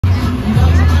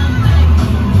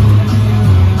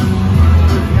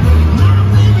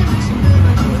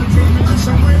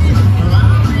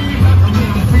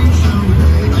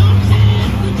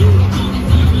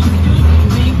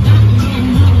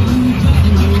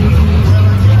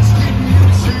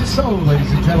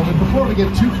to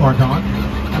get too far gone,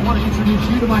 I want to introduce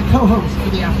you to my co-host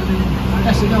for the afternoon,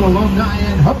 SNL alumni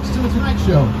and host of The Tonight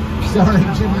Show, starring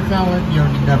Jimmy Fallon. You're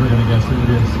never going to guess who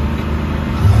it is.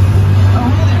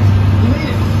 Oh, hey there. You made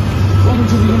it. Welcome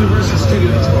to the Universal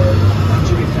Studio Tour. I'm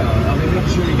Jimmy Fallon. I'll be making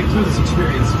sure you get through this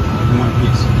experience in one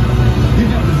piece.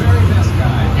 You've got the very best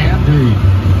guy, Andy.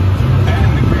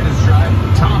 and the greatest driver,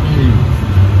 Tommy.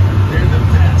 They're the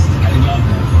best. I love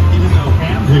them. Even though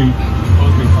Andy.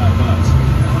 owes me $5.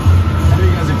 I know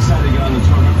you guys are excited to get on the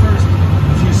tour, but first,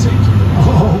 a few safety rules.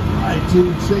 Oh, I do.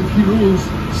 Safety rules.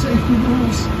 Safety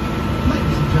rules.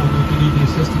 Ladies and gentlemen, if you need the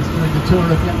assistance during the tour,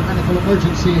 if you have a medical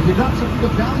emergency, if you got something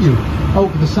of value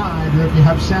over the side, or if you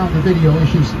have sound or video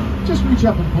issues, just reach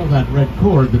up and pull that red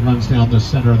cord that runs down the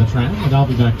center of the tram, and I'll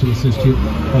be back to assist you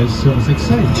as soon as it's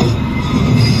safe.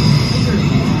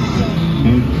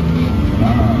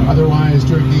 Otherwise,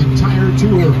 during the entire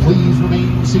tour, please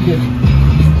remain seated,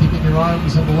 keeping your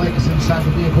arms and legs inside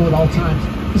the vehicle at all times.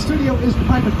 The studio is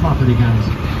private property, guys.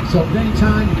 So at any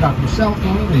time you got your cell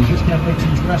phone and you just can't wait to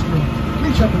use the restroom,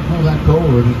 reach up and pull that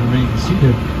cord and remain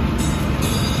seated.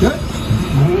 Good?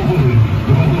 Good.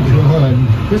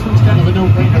 This one's kind of a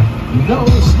no-brainer. No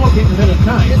smoking of any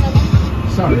kind.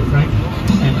 Sorry, Frank.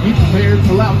 And be prepared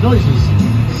for loud noises.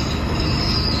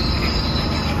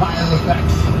 Fire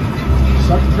effects.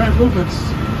 Sudden tram movements.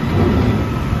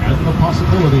 And the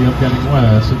possibility of getting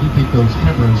wet, so do keep those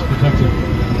cameras protected.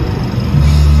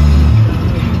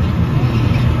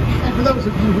 And for those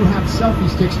of you who have selfie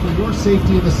sticks, for your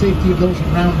safety and the safety of those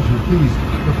around you, please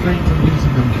refrain from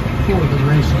using them for the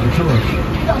duration of the tour.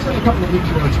 We also have a couple of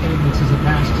indoor experiences and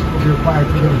masks will be required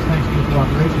for those. Thanks for your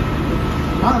cooperation.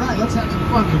 Alright, let's have some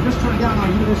fun. We've just turned down our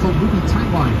Universal movie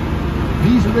timeline.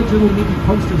 These original movie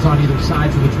posters on either side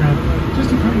of the tram,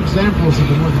 just a few examples of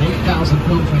the more than 8,000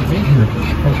 films we've made here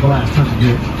over the last 100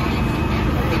 years.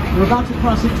 We're about to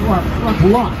cross into our front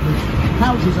lot, which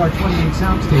houses our 28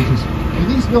 sound stages.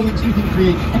 In these buildings, we can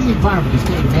create any environment the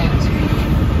story demands.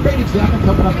 Great example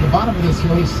coming up at the bottom of this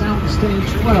hill is Sound Stage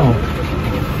 12,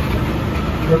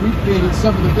 where we've created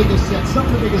some of the biggest sets, some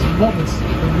of the biggest moments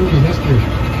in movie history,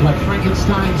 like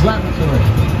Frankenstein's Laboratory,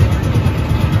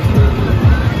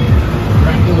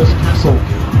 Dracula's Castle.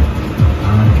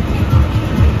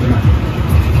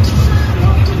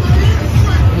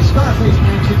 The Scarface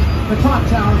Mansion, the Clock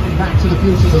Tower, and Back to the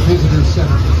Future, the Visitors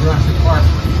Center for Jurassic Park.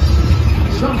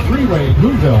 Some Freeway in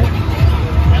Whoville,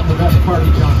 and the best party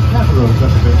John Favreau's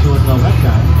ever been to, and well, that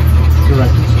guy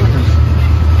directed Swingers.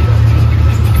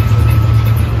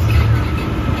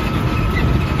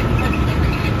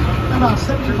 About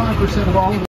 75% of all